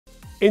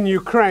In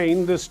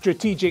Ukraine, the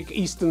strategic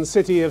eastern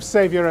city of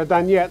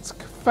Severodonetsk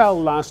fell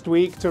last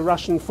week to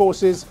Russian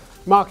forces,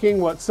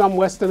 marking what some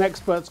Western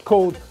experts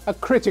called a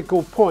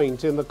critical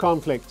point in the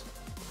conflict.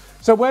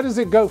 So where does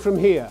it go from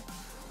here?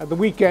 At the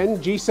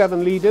weekend,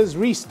 G7 leaders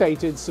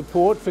restated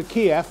support for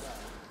Kyiv,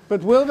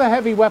 but will the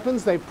heavy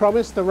weapons they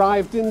promised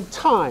arrive in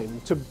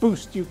time to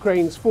boost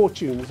Ukraine's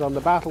fortunes on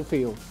the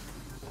battlefield?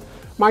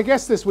 My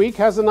guest this week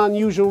has an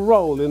unusual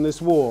role in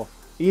this war.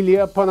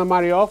 Ilya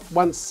Ponomarev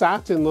once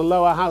sat in the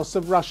lower house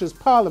of Russia's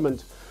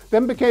parliament,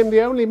 then became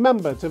the only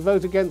member to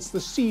vote against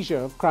the seizure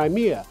of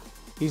Crimea.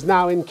 He's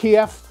now in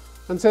Kyiv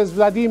and says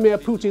Vladimir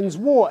Putin's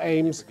war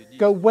aims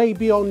go way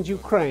beyond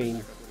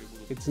Ukraine.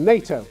 It's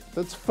NATO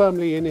that's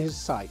firmly in his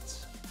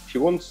sights. He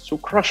wants to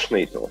crush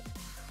NATO.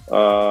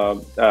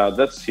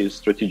 That's his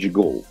strategic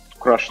goal, to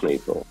crush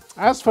NATO.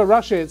 As for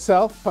Russia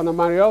itself,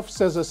 Ponomarev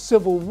says a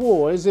civil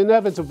war is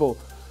inevitable.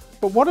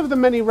 But what of the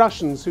many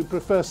Russians who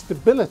prefer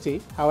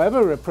stability,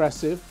 however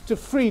repressive, to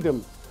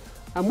freedom?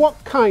 And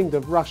what kind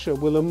of Russia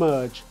will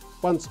emerge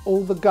once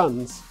all the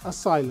guns are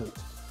silent?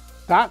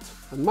 That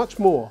and much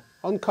more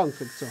on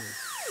Conflict Zone.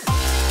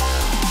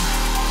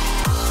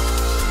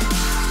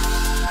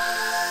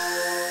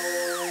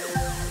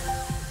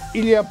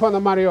 Ilya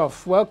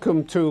Ponomarev,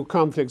 welcome to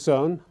Conflict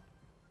Zone.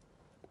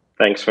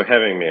 Thanks for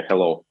having me.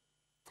 Hello.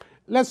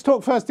 Let's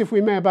talk first, if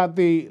we may, about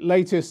the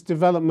latest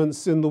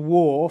developments in the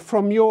war.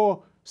 From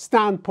your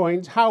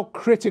standpoint, how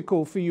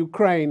critical for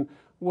Ukraine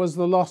was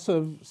the loss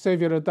of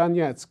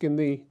Severodonetsk in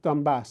the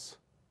Donbass?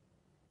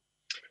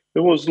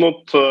 It was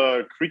not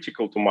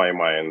critical to my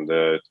mind.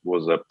 It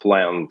was a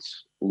planned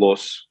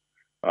loss.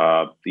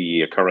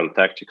 The current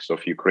tactics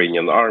of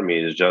Ukrainian army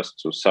is just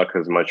to suck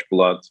as much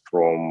blood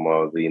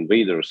from the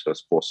invaders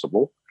as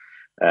possible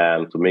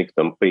and to make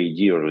them pay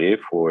dearly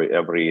for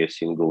every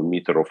single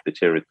meter of the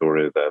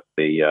territory that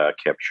they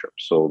capture.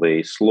 So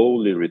they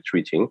slowly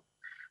retreating,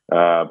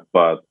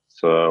 but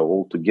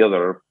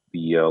altogether,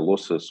 the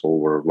losses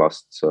over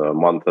last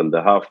month and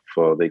a half,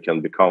 they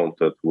can be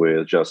counted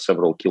with just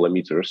several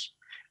kilometers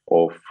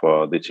of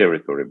the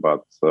territory,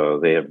 but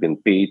they have been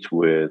paid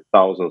with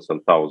thousands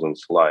and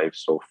thousands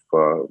lives of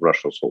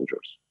Russian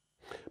soldiers.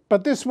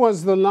 But this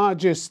was the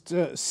largest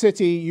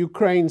city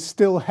Ukraine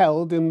still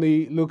held in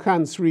the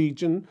Luhansk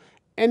region.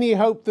 Any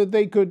hope that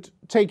they could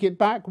take it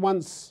back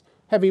once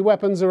heavy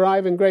weapons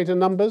arrive in greater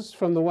numbers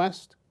from the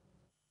west?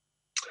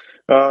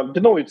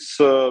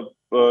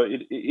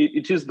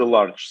 It is the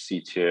large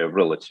city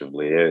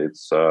relatively.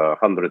 It's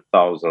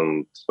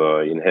 100,000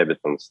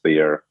 inhabitants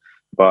there.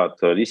 But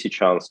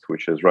Lysychansk,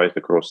 which is right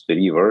across the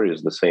river,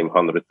 is the same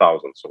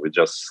 100,000. So it's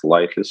just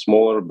slightly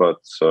smaller,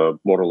 but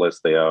more or less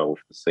they are of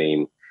the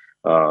same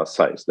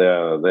size. They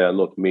are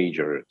not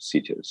major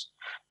cities.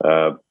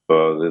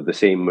 The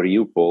same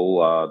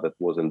Mariupol that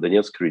was in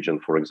Donetsk region,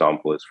 for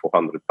example, is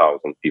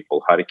 400,000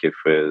 people. Kharkiv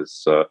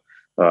is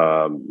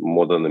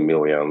more than 1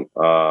 million.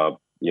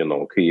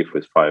 Kyiv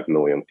is 5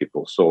 million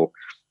people. So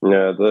they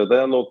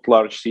are not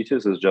large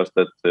cities. It's just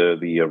that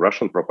the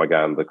Russian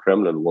propaganda, the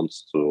Kremlin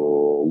wants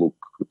to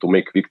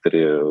make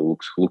victory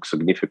look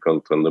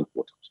significant and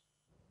important.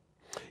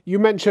 You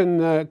mentioned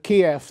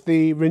Kyiv,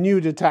 the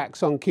renewed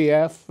attacks on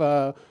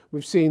Kyiv.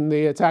 We've seen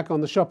the attack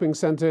on the shopping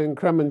center in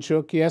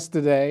Kremenchuk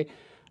yesterday.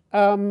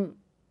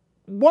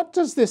 What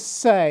does this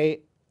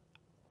say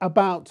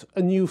about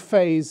a new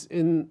phase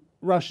in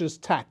Russia's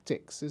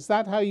tactics? Is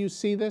that how you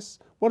see this?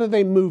 What are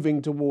they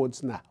moving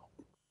towards now?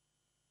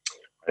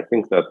 I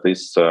think that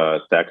these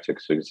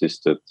tactics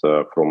existed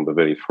from the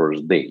very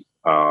first day.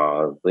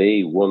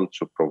 They want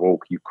to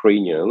provoke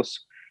Ukrainians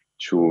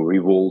to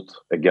revolt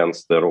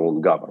against their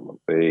own government.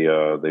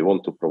 They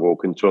want to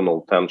provoke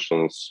internal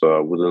tensions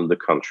within the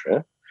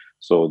country.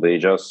 So they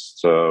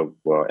just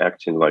were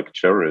acting like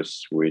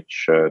terrorists,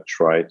 which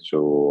try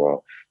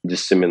to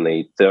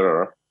disseminate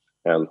terror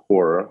and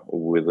horror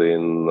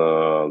within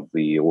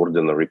the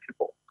ordinary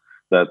people.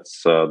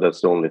 That's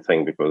the only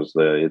thing, because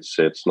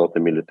it's not a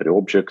military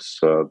objects.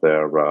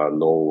 There are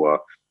no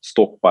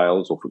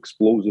stockpiles of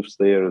explosives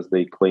there, as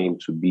they claim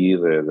to be.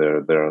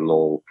 There are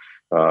no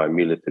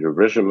military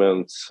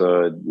regiments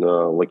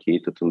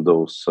located in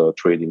those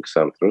trading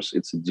centers.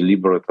 It's a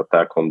deliberate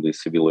attack on the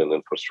civilian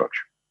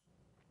infrastructure.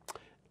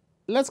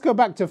 Let's go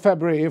back to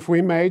February, if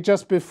we may,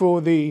 just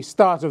before the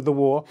start of the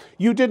war.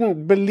 You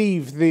didn't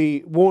believe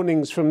the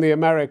warnings from the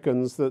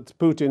Americans that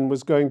Putin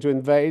was going to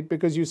invade,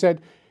 because you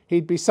said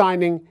he'd be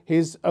signing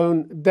his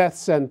own death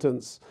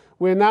sentence.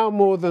 We're now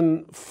more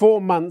than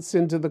 4 months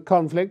into the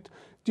conflict.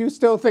 Do you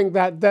still think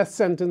that death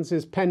sentence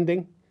is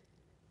pending?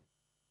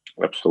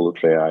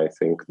 Absolutely. I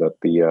think that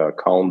the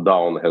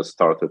countdown has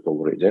started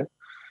already.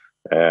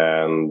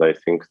 And I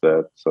think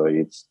that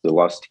it's the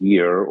last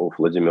year of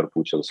Vladimir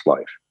Putin's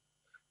life.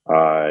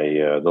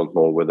 I don't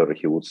know whether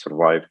he would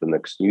survive the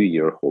next New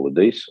Year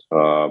holidays.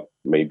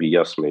 Maybe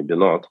yes, maybe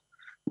not.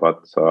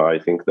 But I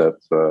think that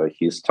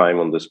his time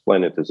on this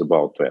planet is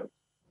about to end.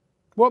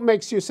 What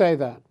makes you say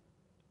that?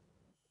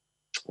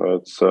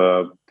 It's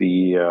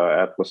the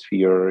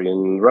atmosphere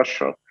in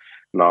Russia.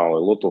 Now, a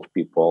lot of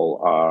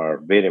people are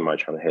very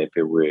much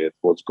unhappy with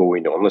what's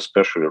going on,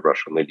 especially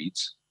Russian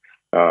elites,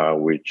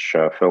 which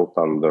felt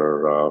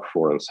under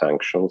foreign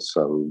sanctions,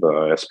 and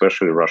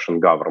especially Russian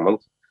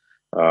government,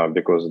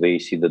 because they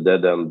see the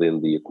dead end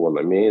in the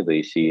economy.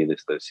 They see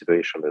this, the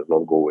situation is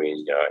not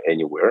going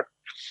anywhere.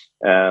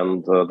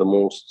 And the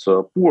most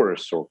poor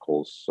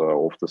circles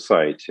of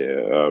society,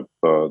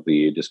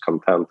 the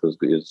discontent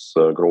is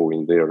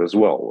growing there as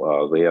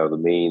well. They are the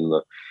main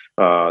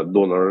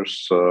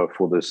donors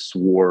for this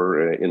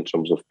war in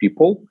terms of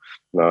people.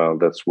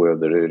 That's where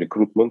the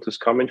recruitment is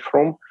coming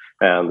from.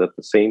 And at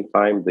the same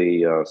time,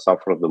 they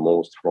suffer the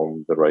most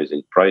from the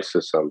rising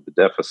prices and the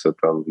deficit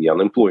and the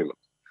unemployment.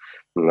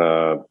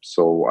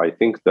 So I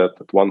think that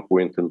at one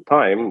point in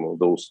time,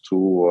 those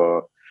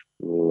two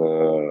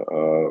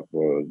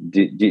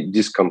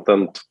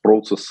discontent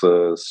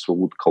processes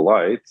would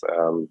collide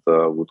and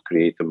would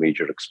create a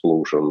major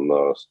explosion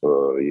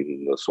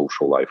in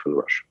social life in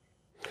Russia.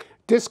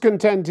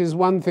 Discontent is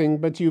one thing,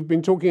 but you've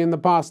been talking in the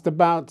past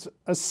about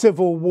a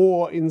civil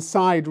war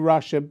inside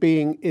Russia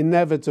being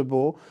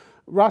inevitable.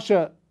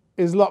 Russia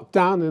is locked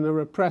down in a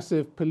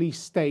repressive police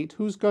state.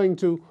 Who's going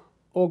to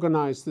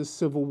organize this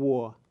civil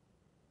war?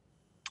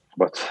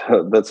 But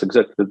that's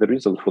exactly the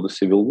reason for the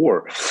civil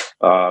war.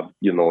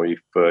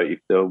 If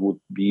there would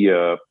be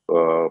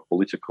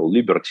political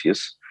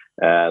liberties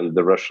and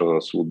the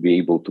Russians would be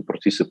able to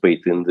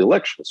participate in the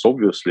elections,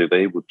 obviously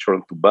they would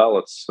turn to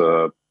ballots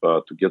to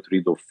get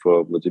rid of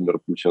Vladimir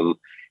Putin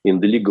in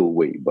the legal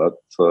way. But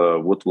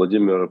what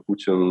Vladimir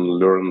Putin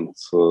learned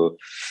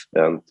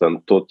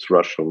and taught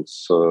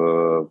Russians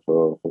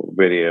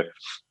very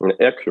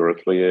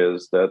accurately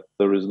is that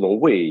there is no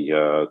way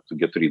to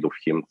get rid of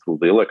him through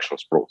the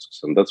elections process.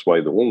 And that's why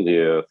the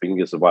only thing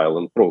is a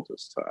violent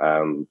protest.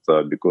 And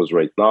because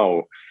right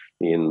now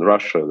in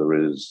Russia, there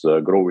is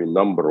a growing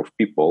number of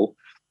people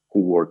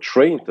who were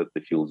trained at the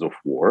fields of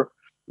war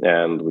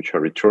and which are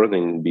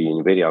returning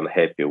being very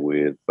unhappy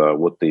with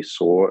what they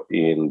saw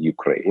in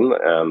Ukraine.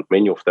 And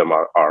many of them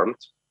are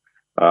armed.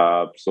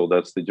 So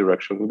that's the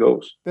direction it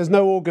goes. There's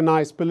no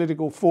organized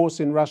political force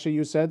in Russia,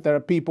 you said. There are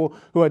people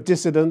who are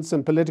dissidents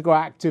and political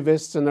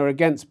activists and are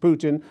against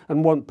Putin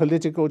and want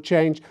political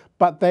change,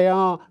 but they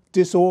are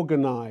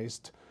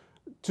disorganized.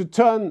 To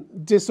turn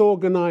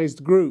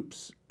disorganized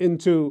groups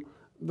into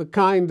the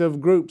kind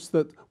of groups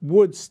that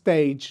would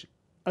stage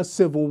a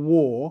civil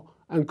war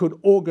and could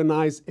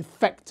organize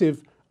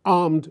effective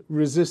armed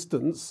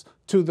resistance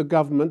to the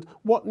government,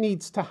 what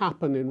needs to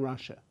happen in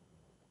Russia?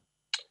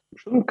 You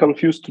shouldn't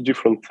confuse two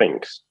different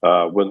things.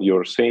 When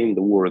you're saying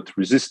the word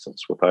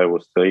resistance, what I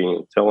was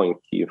telling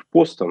Kyiv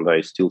Post, and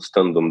I still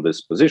stand on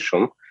this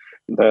position,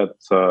 that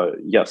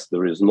yes,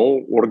 there is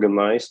no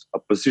organized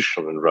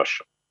opposition in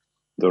Russia.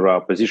 There are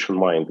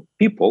opposition-minded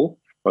people,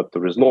 but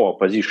there is no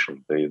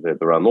opposition.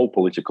 There are no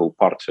political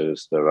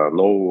parties. There are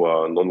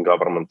no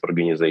non-government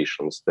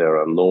organizations. There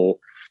are no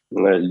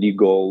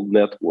legal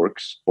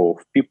networks of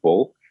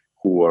people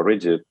who are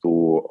ready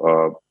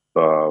to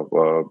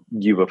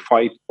give a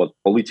fight, but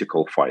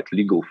political fight,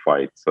 legal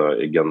fight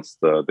against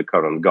the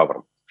current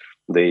government.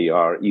 They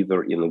are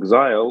either in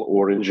exile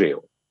or in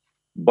jail.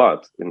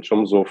 But in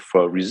terms of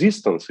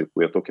resistance, if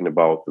we are talking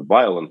about the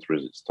violent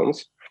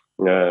resistance,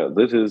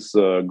 that is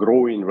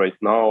growing right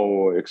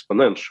now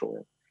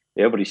exponentially.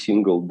 Every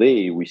single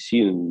day we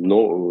see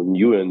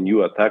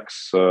new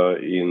attacks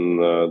in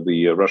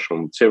the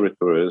Russian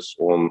territories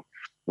on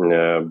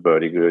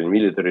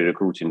military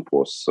recruiting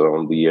posts,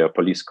 on the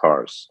police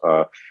cars.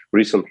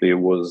 Recently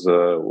was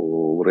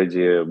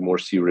already a more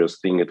serious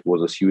thing. It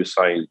was a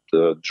suicide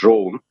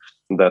drone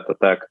that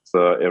attacked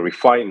a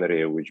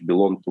refinery which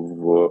belonged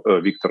to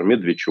Viktor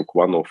Medvedchuk,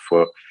 one of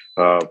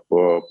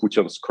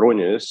Putin's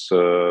cronies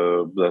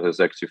that is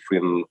active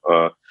in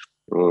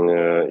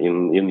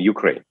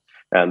Ukraine.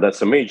 And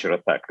that's a major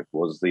attack. It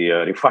was the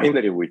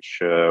refinery which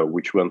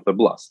went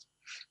ablast.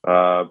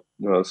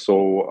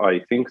 So I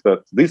think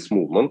that this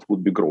movement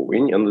would be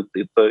growing, and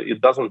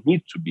it doesn't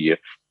need to be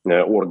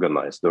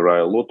organized. There are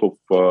a lot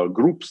of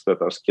groups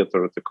that are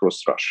scattered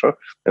across Russia,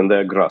 and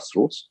they're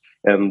grassroots.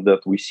 And that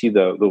we see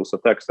those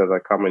attacks that are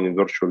coming in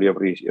virtually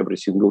every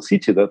single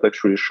city. That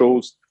actually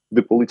shows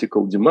the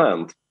political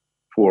demand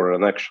for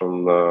an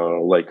action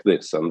like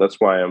this. And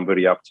that's why I'm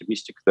very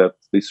optimistic that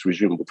this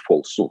regime would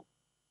fall soon.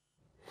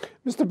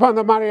 Mr.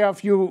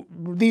 Ponomarev,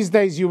 these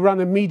days you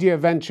run a media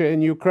venture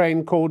in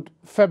Ukraine called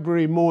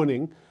February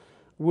Morning,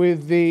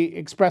 with the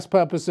express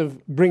purpose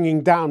of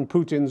bringing down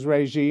Putin's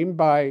regime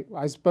by,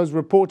 I suppose,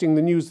 reporting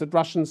the news that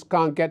Russians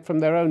can't get from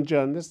their own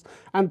journalists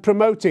and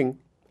promoting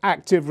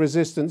active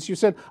resistance. You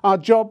said our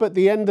job at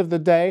the end of the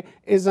day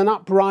is an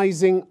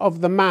uprising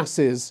of the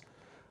masses.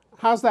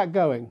 How's that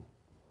going?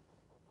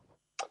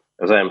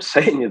 As I'm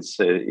saying,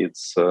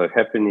 it's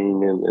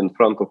happening in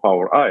front of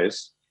our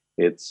eyes.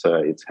 It's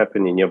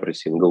happening every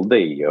single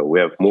day. We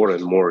have more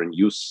and more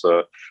news,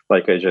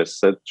 like I just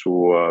said,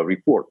 to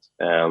report.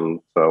 And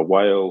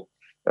while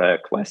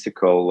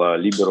classical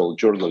liberal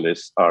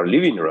journalists are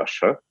leaving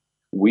Russia,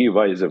 we,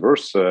 vice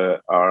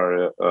versa,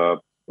 are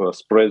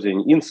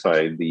spreading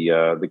inside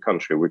the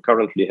country. We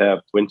currently have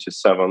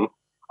 27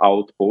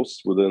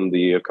 outposts within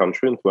the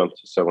country in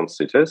 27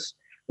 cities.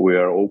 We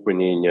are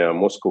opening a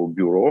Moscow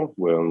bureau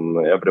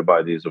when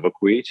everybody is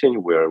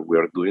evacuating.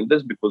 We're doing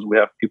this because we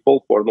have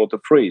people who are not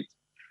afraid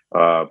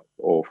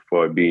of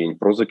being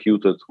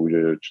prosecuted, who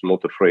are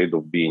not afraid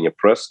of being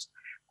oppressed,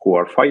 who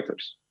are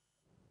fighters.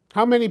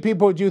 How many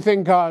people do you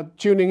think are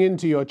tuning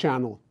into your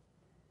channel?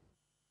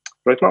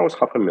 Right now it's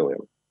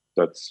 500,000.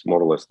 That's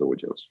more or less the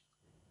audience.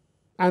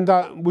 And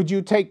would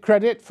you take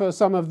credit for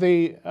some of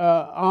the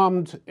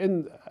armed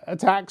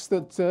attacks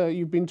that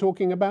you've been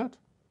talking about?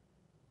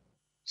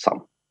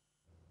 Some.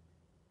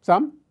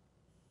 Some?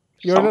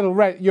 You're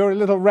a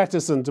little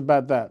reticent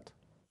about that.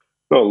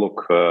 No,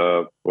 look,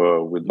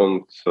 we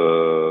don't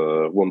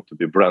want to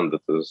be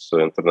branded as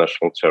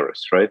international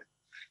terrorists, right?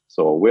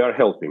 So we are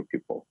helping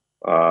people.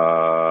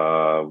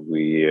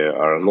 We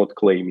are not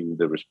claiming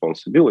the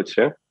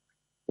responsibility,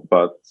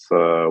 but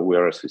we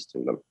are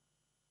assisting them.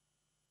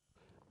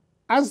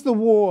 As the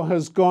war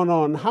has gone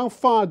on, how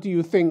far do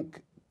you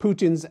think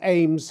Putin's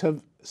aims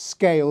have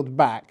scaled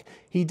back?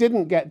 He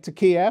didn't get to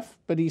Kyiv,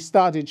 but he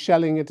started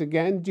shelling it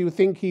again. Do you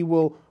think he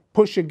will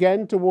push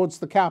again towards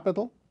the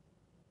capital?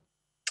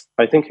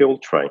 I think he will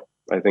try.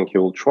 I think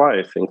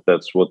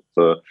that's what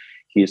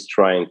he's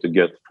trying to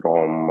get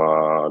from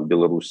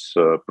Belarus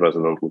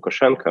President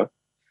Lukashenko.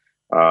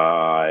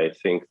 I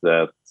think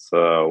that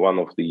one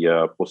of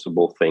the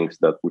possible things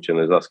that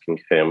Putin is asking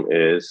him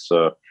is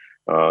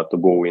to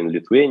go in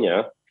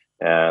Lithuania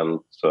and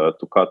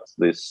to cut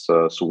this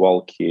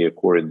Suwalki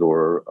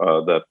corridor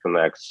that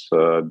connects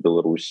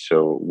Belarus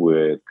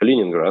with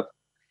Kaliningrad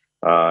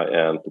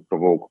and to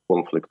provoke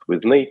conflict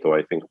with NATO.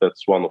 I think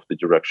that's one of the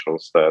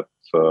directions that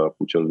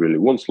Putin really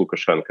wants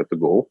Lukashenko to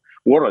go,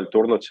 or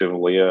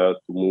alternatively to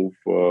move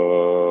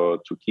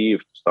to Kyiv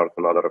to start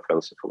another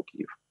offensive on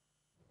Kyiv.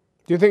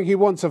 Do you think he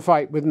wants a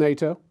fight with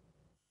NATO?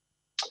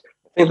 I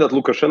think that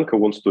Lukashenko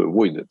wants to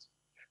avoid it.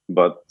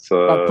 But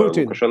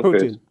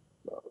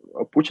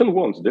Putin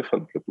wants,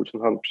 definitely. Putin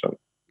 100%.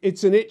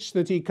 It's an itch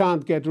that he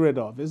can't get rid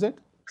of, is it?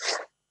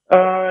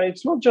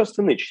 It's not just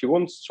an itch. He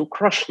wants to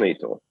crush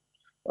NATO.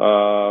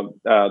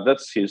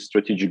 That's his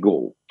strategic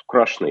goal, to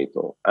crush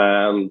NATO.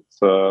 And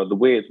the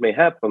way it may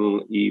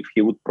happen, if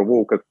he would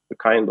provoke a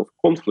kind of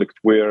conflict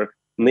where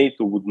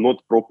NATO would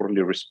not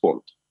properly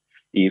respond.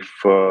 If,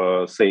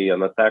 say,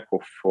 an attack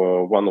of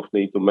one of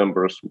NATO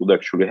members would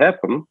actually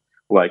happen,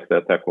 like the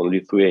attack on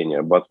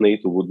Lithuania, but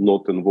NATO would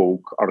not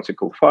invoke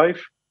Article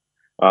 5,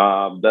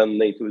 then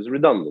NATO is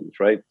redundant,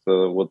 right?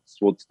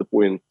 What's the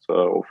point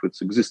of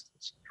its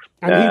existence?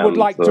 And he would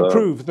like to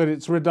prove that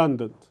it's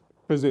redundant,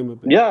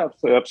 presumably. Yeah,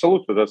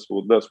 absolutely. That's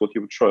what he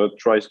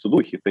tries to do.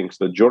 He thinks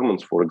that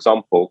Germans, for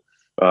example,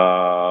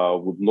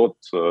 would not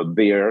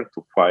dare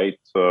to fight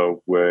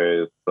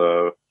with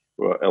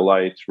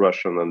allied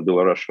Russian and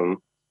Belarusian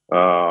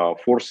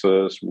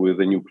forces with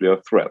a nuclear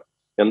threat.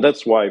 And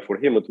that's why for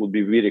him it would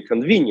be very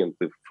convenient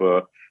if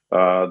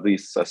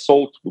this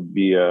assault would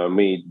be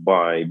made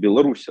by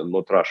Belarus and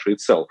not Russia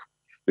itself.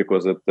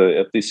 Because at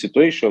this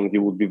situation, he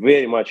would be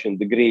very much in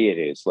the gray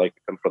area. It's like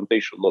a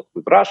confrontation not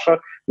with Russia,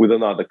 with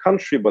another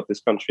country, but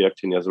this country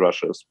acting as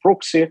Russia's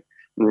proxy.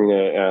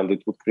 And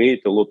it would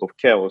create a lot of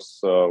chaos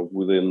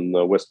within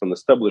Western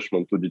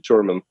establishment to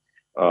determine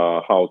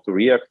how to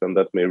react. And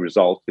that may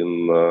result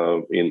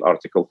in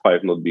Article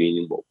 5 not being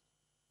involved.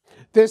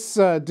 This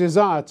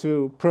desire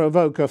to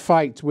provoke a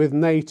fight with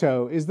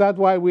NATO, is that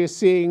why we're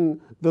seeing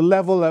the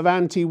level of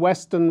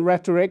anti-Western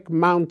rhetoric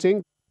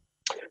mounting?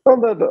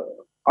 Well,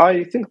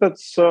 I think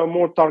that's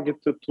more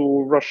targeted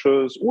to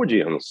Russia's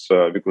audience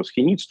because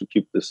he needs to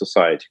keep the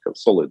society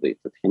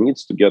consolidated. He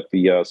needs to get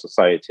the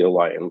society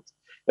allied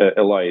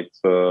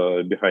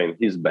behind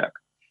his back,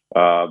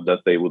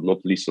 that they would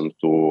not listen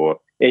to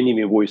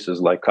enemy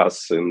voices like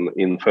us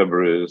in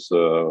February's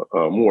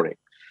morning.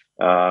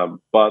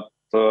 But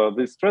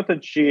the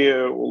strategy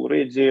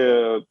already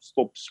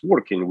stops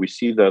working. We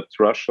see that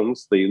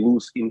Russians, they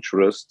lose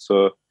interest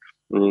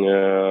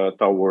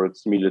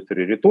towards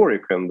military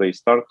rhetoric, and they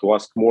start to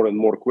ask more and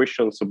more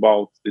questions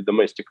about the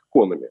domestic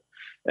economy.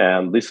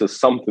 And this is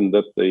something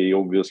that they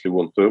obviously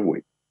want to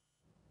avoid.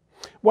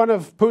 One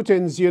of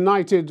Putin's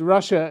United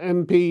Russia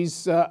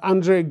MPs,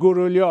 Andrei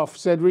Gurulyov,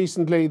 said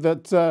recently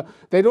that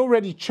they'd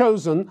already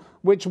chosen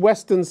which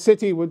Western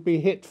city would be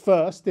hit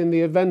first in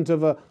the event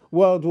of a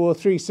World War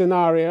III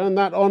scenario, and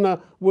that honor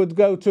would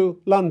go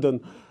to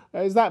London.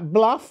 Is that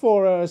bluff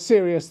or a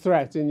serious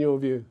threat in your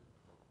view?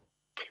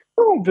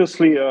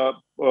 Obviously,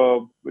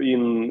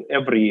 in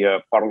every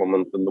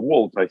parliament in the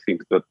world, I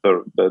think that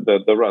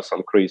there are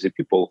some crazy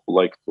people who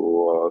like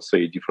to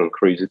say different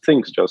crazy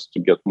things just to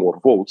get more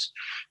votes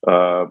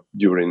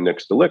during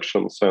next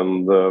elections.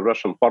 And the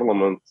Russian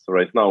parliament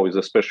right now is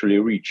especially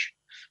rich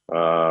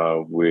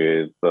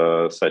with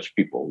such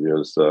people.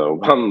 Because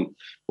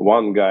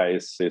one guy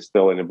is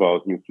telling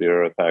about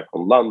nuclear attack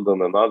on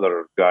London,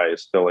 another guy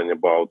is telling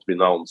about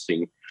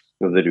renouncing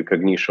the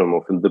recognition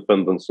of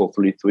independence of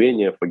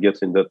Lithuania,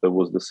 forgetting that there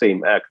was the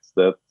same act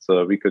that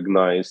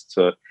recognized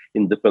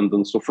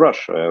independence of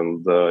Russia.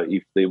 And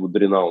if they would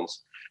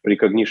renounce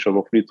recognition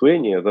of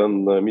Lithuania,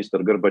 then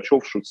Mr.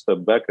 Gorbachev should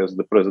step back as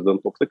the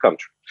president of the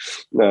country.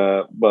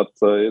 But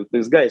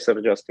these guys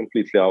are just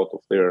completely out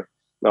of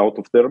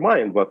their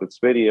mind. But it's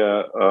very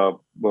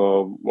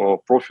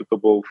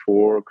profitable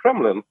for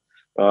Kremlin.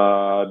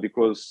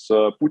 Because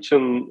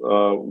Putin,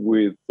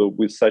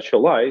 with such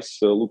allies,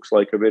 looks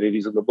like a very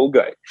reasonable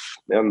guy,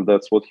 and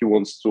that's what he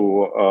wants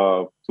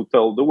to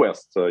tell the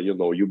West.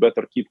 You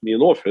better keep me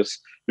in office,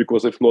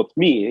 because if not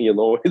me,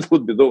 it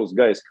would be those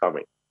guys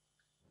coming.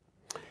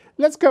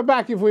 Let's go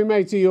back, if we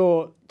may, to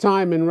your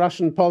time in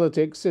Russian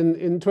politics.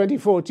 In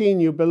 2014,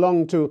 you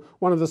belonged to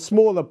one of the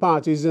smaller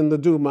parties in the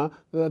Duma,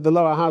 the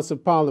lower house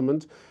of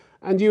parliament.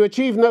 And you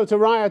achieved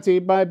notoriety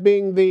by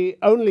being the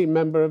only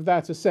member of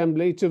that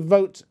assembly to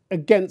vote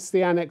against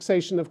the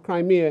annexation of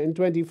Crimea in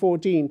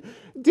 2014.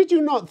 Did you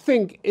not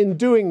think in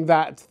doing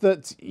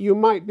that you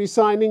might be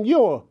signing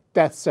your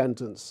death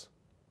sentence?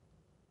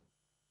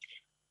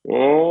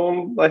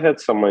 I had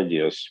some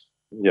ideas,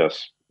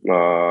 yes.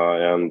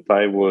 And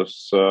I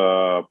was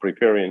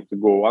preparing to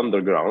go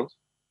underground.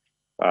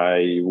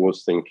 I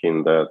was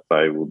thinking that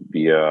I would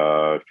be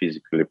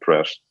physically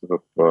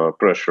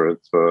pressured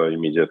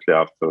immediately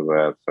after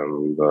that,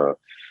 and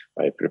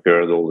I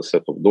prepared all the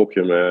set of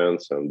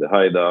documents and the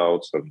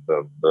hideouts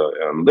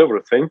and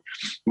everything.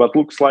 But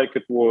looks like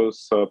it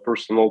was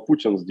personal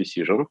Putin's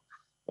decision,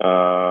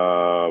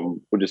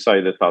 who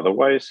decided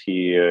otherwise.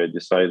 He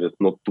decided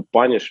not to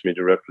punish me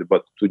directly,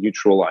 but to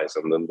neutralize.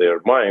 And in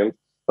their mind,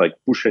 like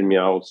pushing me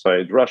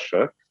outside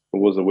Russia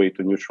was a way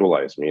to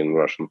neutralize me in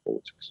Russian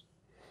politics.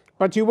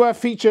 But you were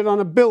featured on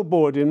a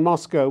billboard in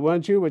Moscow,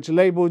 weren't you, which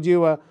labeled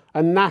you a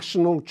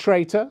national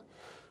traitor?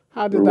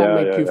 How did that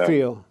make you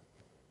feel?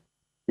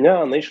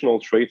 Yeah, national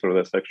traitor,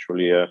 that's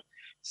actually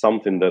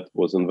something that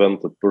was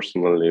invented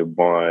personally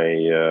by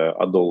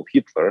Adolf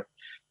Hitler.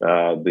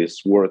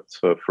 This word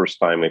first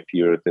time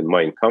appeared in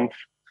Mein Kampf,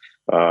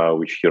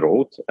 which he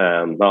wrote,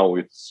 and now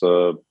it's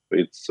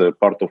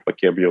part of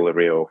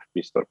vocabulary of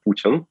Mr.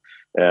 Putin.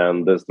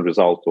 And as the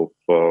result of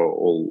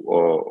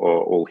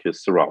all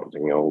his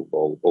surrounding,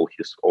 all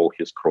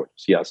his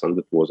cronies. Yes, and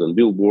it was in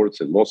billboards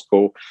in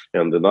Moscow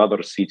and in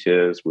other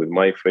cities with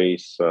my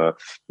face,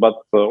 but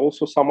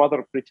also some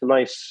other pretty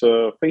nice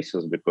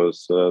faces,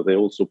 because they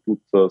also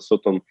put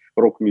certain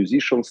rock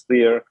musicians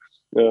there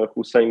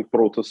who sang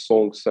protest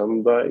songs,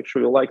 and I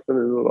actually like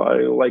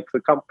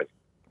the company.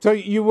 So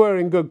you were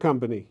in good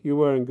company. You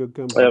were in good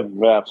company.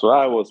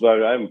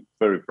 Absolutely. I'm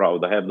very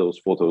proud. I have those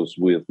photos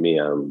with me,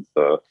 and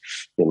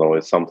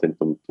it's something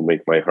to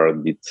make my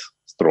heart beat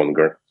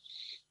stronger.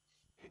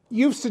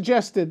 You've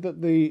suggested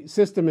that the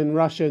system in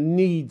Russia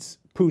needs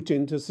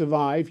Putin to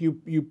survive.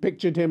 You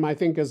pictured him, I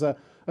think, as a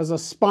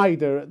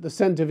spider at the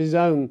center of his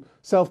own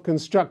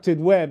self-constructed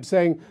web,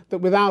 saying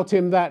that without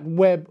him that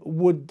web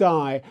would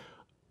die.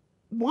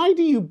 Why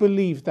do you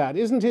believe that?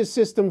 Isn't his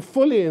system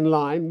fully in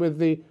line with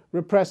the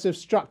repressive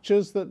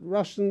structures that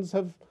Russians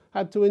have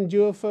had to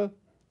endure for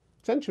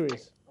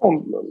centuries?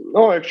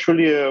 No,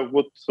 actually,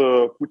 what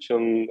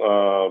Putin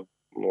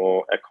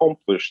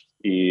accomplished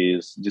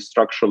is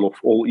destruction of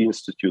all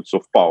institutes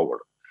of power.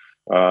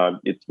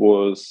 It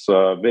was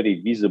very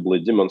visibly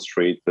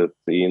demonstrated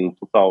in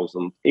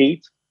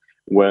 2008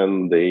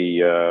 when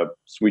they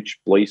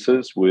switched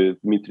places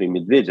with Dmitry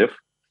Medvedev.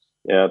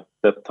 At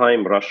that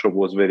time, Russia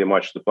was very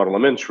much the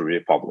parliamentary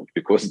republic,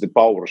 because the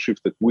power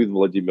shifted with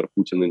Vladimir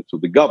Putin into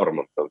the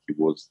government, and he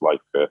was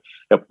like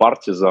a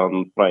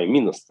partisan prime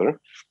minister,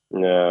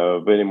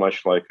 very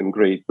much like in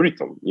Great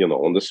Britain,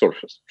 on the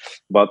surface.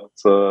 But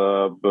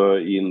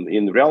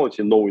in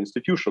reality, no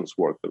institutions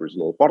work. There is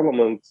no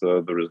parliament,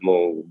 there is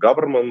no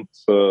government,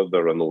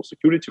 there are no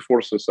security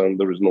forces, and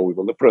there is no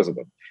even the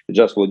president.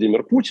 Just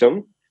Vladimir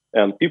Putin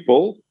and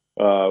people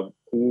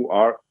who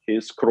are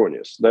his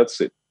cronies. That's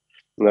it.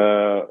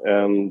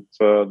 And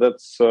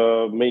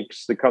that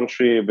makes the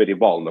country very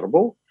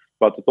vulnerable,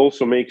 but it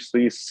also makes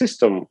the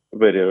system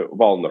very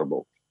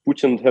vulnerable.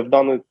 Putin have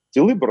done it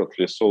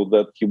deliberately so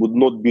that he would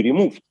not be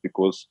removed,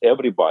 because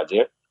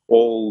everybody,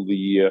 all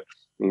the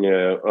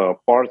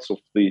parts of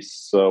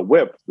this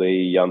web,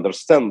 they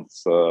understand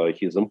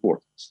his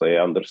importance. They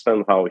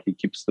understand how he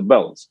keeps the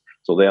balance.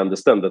 So they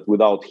understand that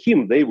without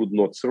him, they would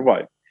not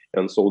survive.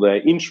 And so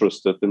they're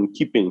interested in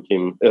keeping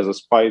him as a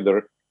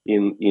spider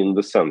in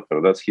the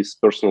center. That's his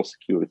personal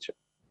security.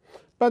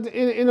 But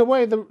in a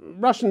way, the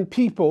Russian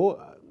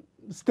people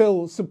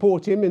still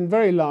support him in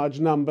very large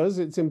numbers.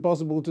 It's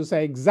impossible to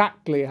say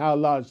exactly how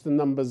large the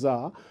numbers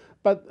are.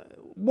 But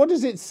what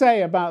does it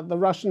say about the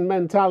Russian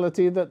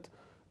mentality that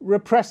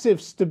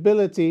repressive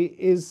stability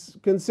is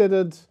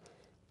considered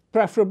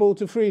preferable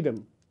to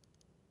freedom?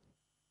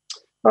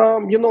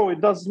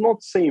 It does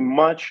not say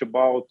much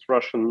about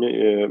Russian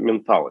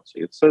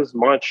mentality. It says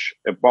much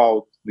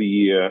about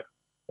the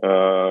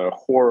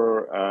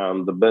horror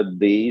and the bad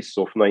days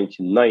of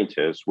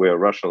 1990s, where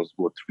Russians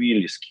got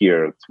really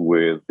scared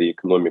with the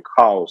economic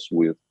chaos,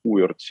 with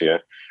poverty,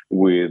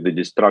 with the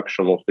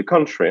destruction of the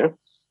country.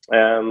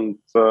 and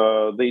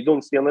they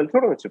don't see an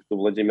alternative to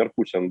Vladimir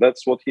Putin.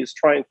 That's what he's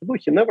trying to do.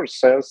 He never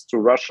says to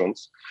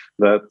Russians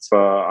that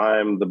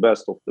I'm the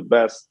best of the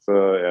best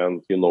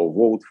and,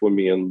 vote for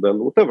me and then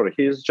whatever.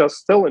 He's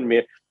just telling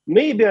me,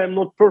 maybe I'm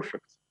not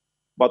perfect,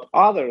 but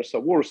others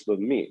are worse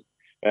than me.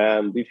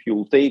 And if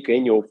you take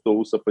any of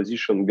those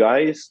opposition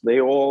guys, they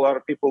all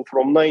are people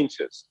from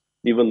 90s.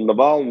 Even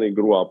Navalny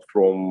grew up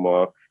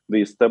from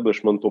the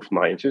establishment of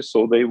 90s,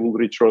 so they will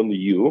return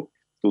you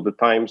to the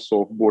times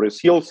of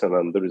Boris Yeltsin,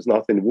 and there is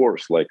nothing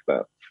worse like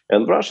that.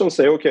 And Russians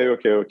say, okay,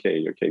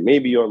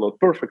 maybe you're not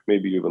perfect,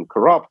 maybe you're even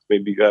corrupt,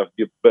 maybe you have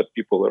bad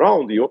people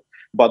around you,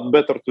 but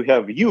better to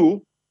have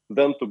you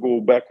than to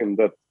go back in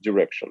that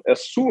direction.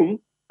 As soon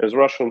as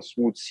Russians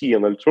would see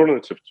an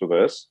alternative to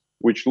this,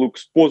 which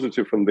looks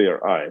positive in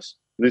their eyes,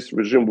 this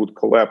regime would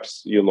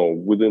collapse,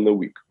 within a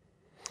week.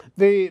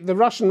 The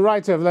Russian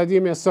writer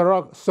Vladimir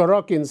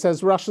Sorokin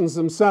says Russians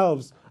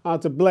themselves are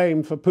to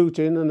blame for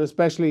Putin and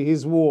especially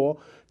his war.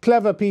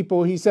 Clever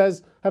people, he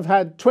says, have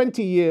had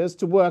 20 years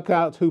to work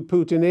out who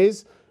Putin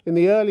is. In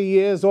the early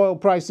years, oil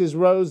prices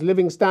rose,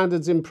 living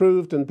standards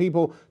improved, and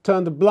people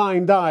turned a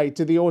blind eye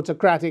to the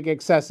autocratic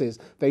excesses.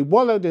 They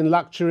wallowed in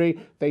luxury,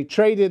 they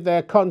traded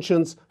their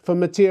conscience for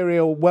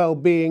material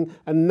well-being,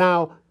 and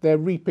now they're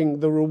reaping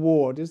the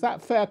reward. Is that a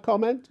fair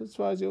comment as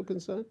far as you're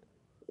concerned?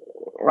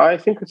 I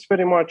think it's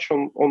very much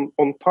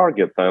on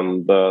target,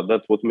 and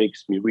that's what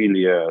makes me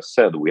really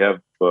sad. We have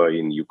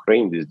in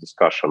Ukraine this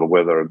discussion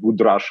whether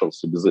good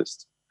Russians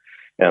exist.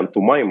 And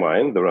to my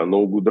mind, there are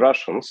no good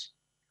Russians.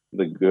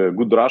 The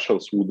good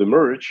Russians would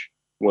emerge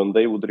when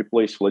they would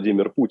replace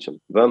Vladimir Putin.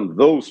 Then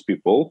those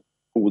people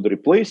who would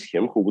replace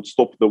him, who would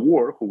stop the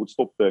war, who would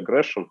stop the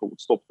aggression, who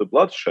would stop the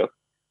bloodshed,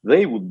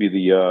 they would be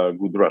the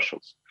good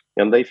Russians.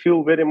 And I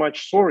feel very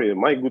much sorry.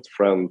 My good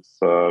friend,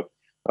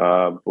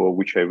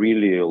 which I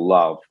really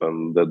love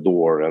and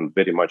adore and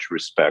very much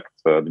respect,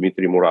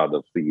 Dmitry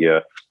Muradov,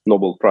 the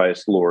Nobel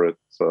Prize laureate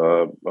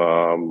for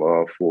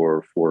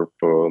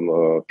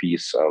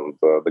peace, and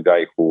the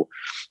guy who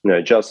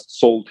just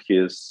sold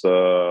his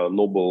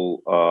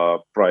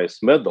Nobel Prize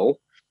medal,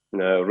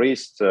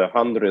 raised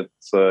 100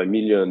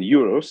 million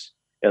euros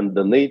and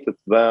donated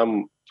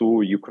them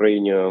to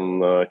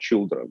Ukrainian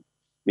children.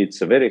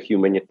 It's a very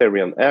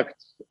humanitarian act,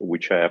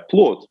 which I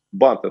applaud,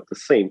 but at the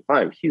same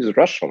time, he's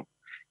Russian.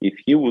 If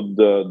he would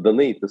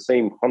donate the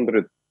same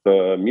 100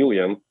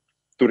 million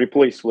to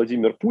replace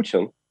Vladimir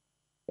Putin,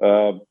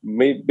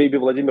 maybe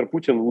Vladimir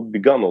Putin would be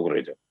gone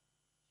already.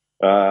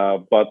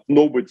 But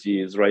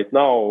nobody is right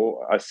now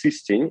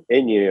assisting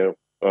any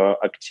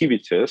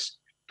activities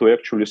to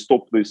actually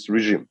stop this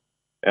regime.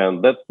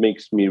 And that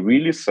makes me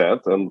really sad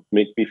and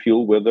make me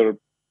feel whether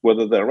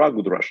there are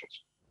good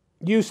Russians.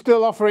 You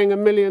still offering $1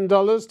 million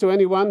to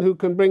anyone who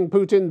can bring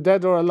Putin,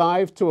 dead or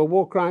alive, to a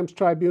war crimes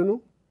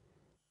tribunal?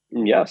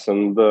 Yes,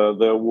 and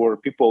there were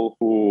people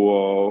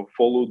who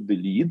followed the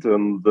lead,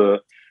 and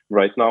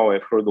right now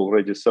I've heard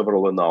already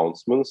several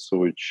announcements,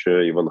 which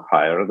even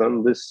higher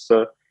than this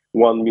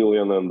 1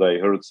 million, and I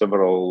heard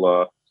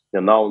several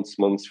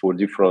announcements for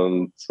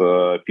different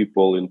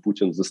people in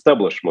Putin's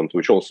establishment,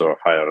 which also are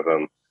higher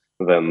than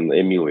 1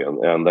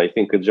 million. And I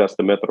think it's just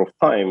a matter of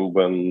time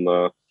when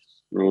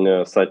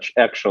such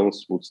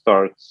actions would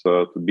start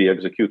to be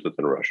executed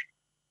in Russia.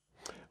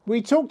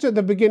 We talked at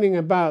the beginning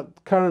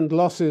about current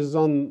losses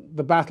on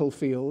the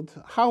battlefield.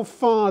 How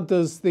far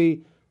does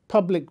the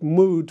public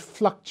mood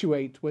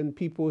fluctuate when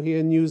people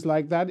hear news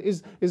like that?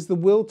 Is the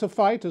will to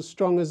fight as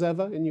strong as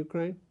ever in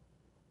Ukraine?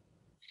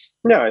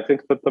 Yeah, I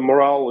think that the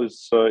morale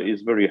is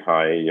very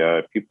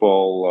high.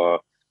 People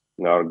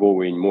are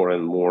going more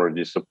and more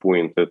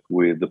disappointed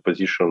with the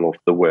position of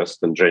the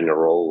West in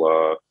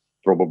general.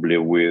 Probably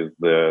with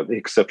the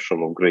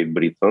exception of Great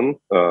Britain.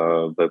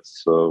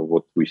 That's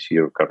what we see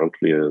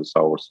currently as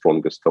our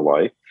strongest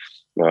ally,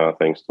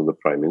 thanks to the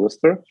Prime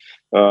Minister,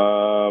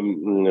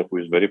 who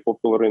is very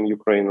popular in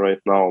Ukraine right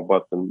now.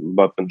 But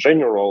in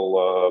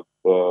general,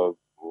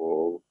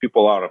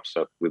 people are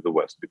upset with the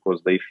West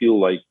because they feel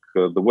like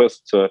the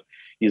West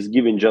is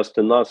giving just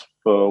enough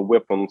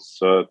weapons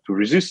to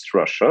resist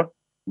Russia,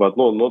 but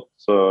not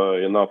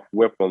enough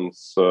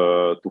weapons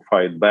to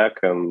fight back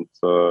and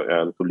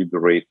to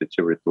liberate the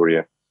territory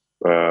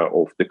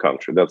of the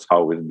country. That's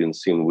how it's been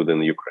seen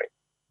within Ukraine.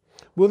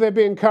 Will they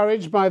be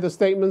encouraged by the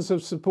statements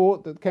of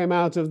support that came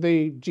out of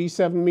the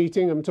G7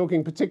 meeting? I'm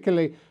talking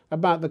particularly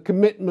about the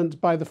commitment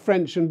by the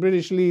French and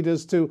British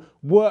leaders to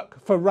work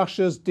for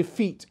Russia's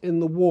defeat in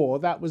the war.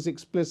 That was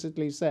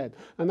explicitly said.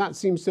 And that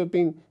seems to have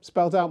been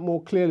spelled out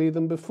more clearly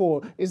than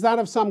before. Is that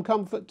of some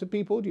comfort to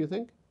people, do you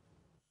think?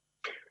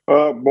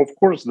 Of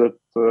course, that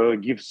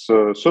gives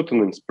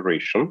certain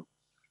inspiration,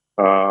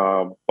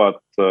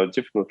 but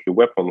definitely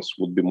weapons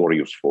would be more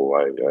useful.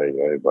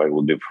 I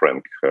will be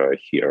frank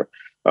here.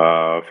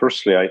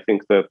 Firstly, I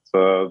think that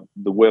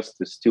the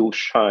West is still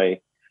shy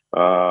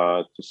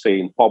to say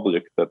in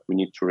public that we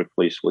need to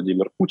replace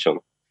Vladimir Putin.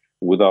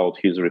 Without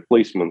his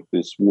replacement,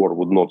 this war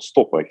would not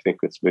stop. I think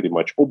it's very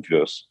much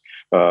obvious.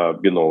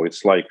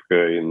 It's like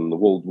in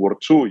World War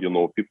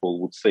II, people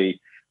would say,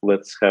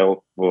 let's have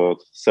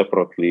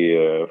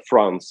separately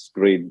France,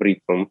 Great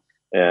Britain,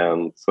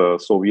 and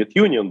Soviet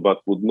Union,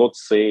 but would not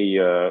say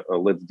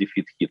let's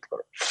defeat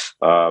Hitler.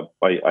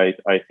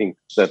 I think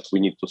that we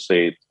need to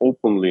say it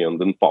openly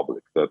and in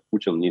public that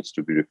Putin needs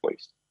to be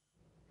replaced.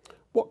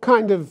 What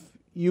kind of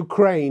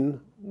Ukraine,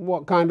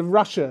 what kind of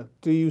Russia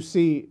do you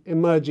see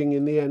emerging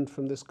in the end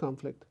from this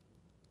conflict?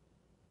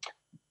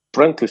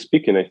 Frankly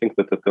speaking, I think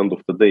that at the end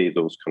of the day,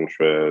 those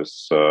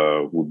countries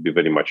would be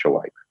very much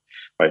alike.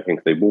 I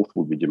think they both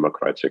would be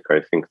democratic.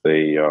 I think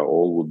they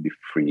all would be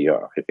free.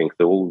 I think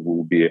they all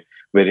will be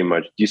very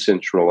much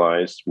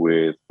decentralized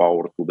with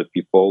power to the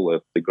people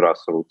at the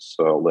grassroots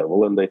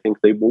level. And I think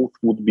they both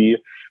would be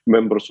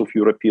members of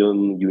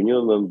European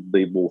Union and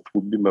they both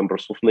would be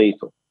members of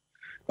NATO.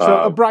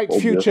 So a bright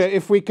future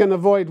if we can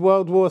avoid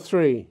World War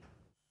III.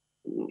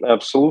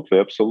 Absolutely,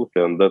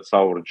 absolutely. And that's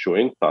our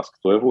joint task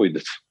to avoid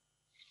it.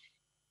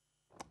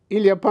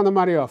 Ilya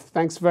Ponomarev,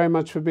 thanks very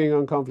much for being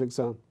on Conflict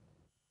Zone.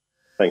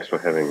 Thanks for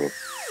having me.